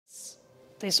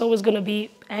There's always going to be,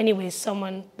 anyways,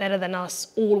 someone better than us,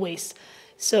 always.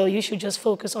 So you should just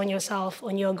focus on yourself,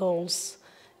 on your goals,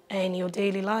 and your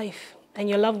daily life, and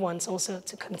your loved ones also,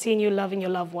 to continue loving your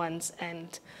loved ones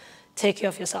and take care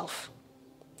of yourself.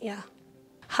 Yeah.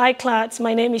 Hi, Klat.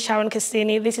 My name is Sharon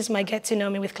Kostini. This is my Get to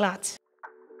Know Me with Klat.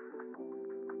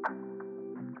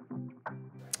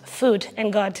 Food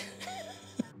and God.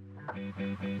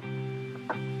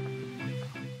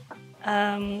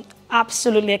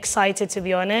 Absolutely excited, to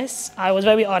be honest. I was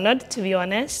very honored, to be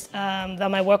honest,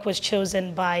 that my work was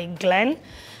chosen by Glenn.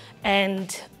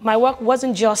 And my work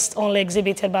wasn't just only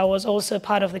exhibited, but I was also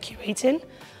part of the curating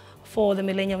for the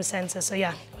Millennium Center. So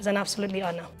yeah, it was an absolutely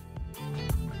honor.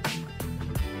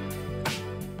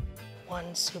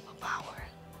 One superpower.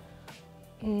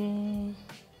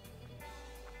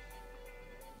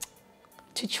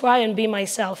 To try and be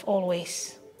myself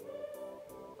always.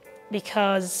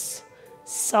 Because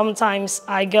sometimes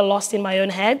I get lost in my own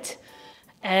head,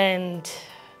 and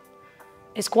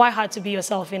it's quite hard to be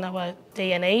yourself in our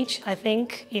day and age, I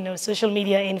think. You know, social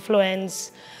media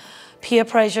influence, peer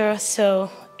pressure,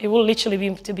 so it will literally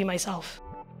be to be myself.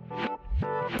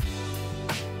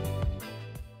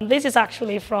 This is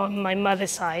actually from my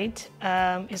mother's side.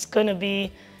 It's gonna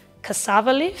be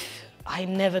cassava leaf. I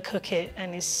never cook it,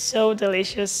 and it's so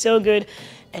delicious, so good,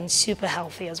 and super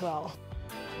healthy as well.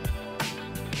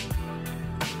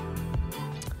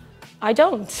 I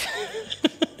don't.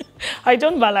 I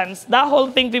don't balance. That whole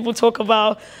thing people talk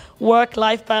about,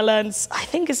 work-life balance, I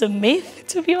think is a myth,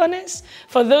 to be honest.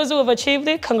 For those who have achieved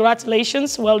it,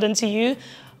 congratulations, well done to you.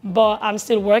 But I'm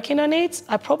still working on it.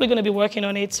 I'm probably going to be working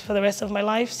on it for the rest of my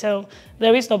life. So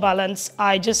there is no balance.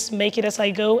 I just make it as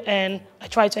I go, and I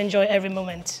try to enjoy every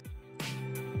moment.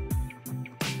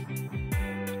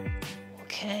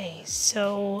 Okay,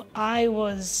 so I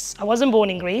wasn't born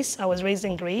in Greece. I was raised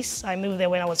in Greece. I moved there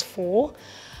when I was 4.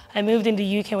 I moved in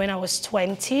the UK when I was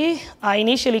 20. I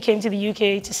initially came to the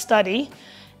UK to study,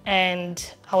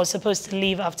 and I was supposed to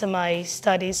leave after my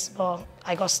studies, but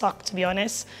I got stuck, to be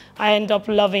honest. I ended up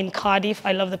loving Cardiff.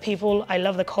 I love the people. I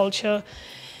love the culture.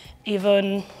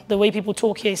 Even the way people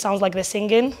talk here, it sounds like they're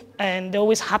singing, and they're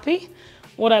always happy.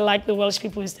 What I like the Welsh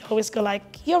people is they always go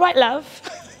like, "You're right, love."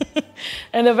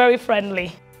 And they're very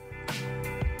friendly.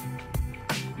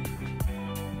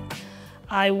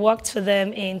 I worked for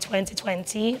them in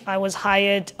 2020. I was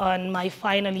hired on my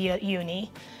final year at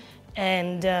uni.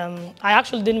 And I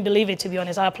actually didn't believe it, to be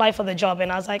honest. I applied for the job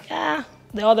and I was like,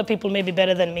 the other people may be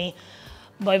better than me.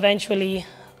 But eventually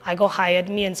I got hired,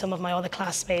 me and some of my other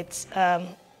classmates.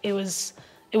 It was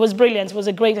brilliant. It was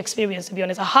a great experience, to be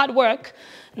honest. A hard work,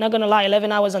 not gonna lie,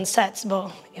 11 hours on sets,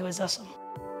 but it was awesome.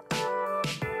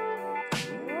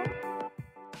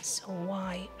 So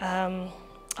why?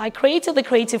 I created the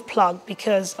Creative Plug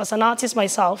because as an artist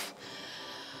myself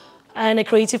and a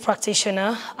creative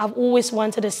practitioner, I've always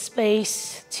wanted a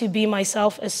space to be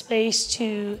myself, a space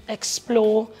to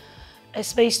explore, a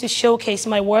space to showcase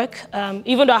my work,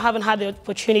 even though I haven't had the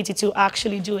opportunity to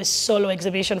actually do a solo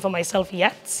exhibition for myself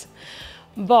yet.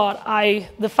 But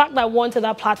the fact that I wanted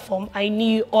that platform, I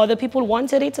knew other people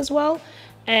wanted it as well.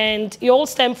 And it all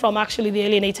stemmed from actually the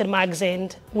Alienated magazine,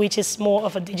 which is more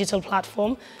of a digital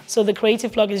platform. So the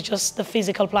Creative Plug is just the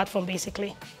physical platform,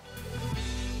 basically.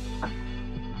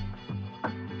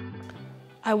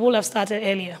 I would have started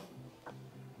earlier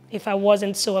if I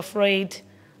wasn't so afraid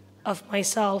of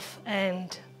myself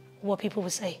and what people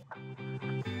would say.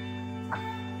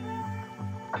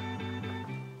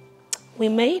 We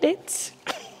made it.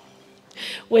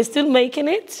 We're still making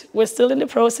it. We're still in the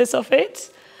process of it.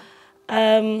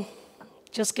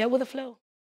 Just get with the flow.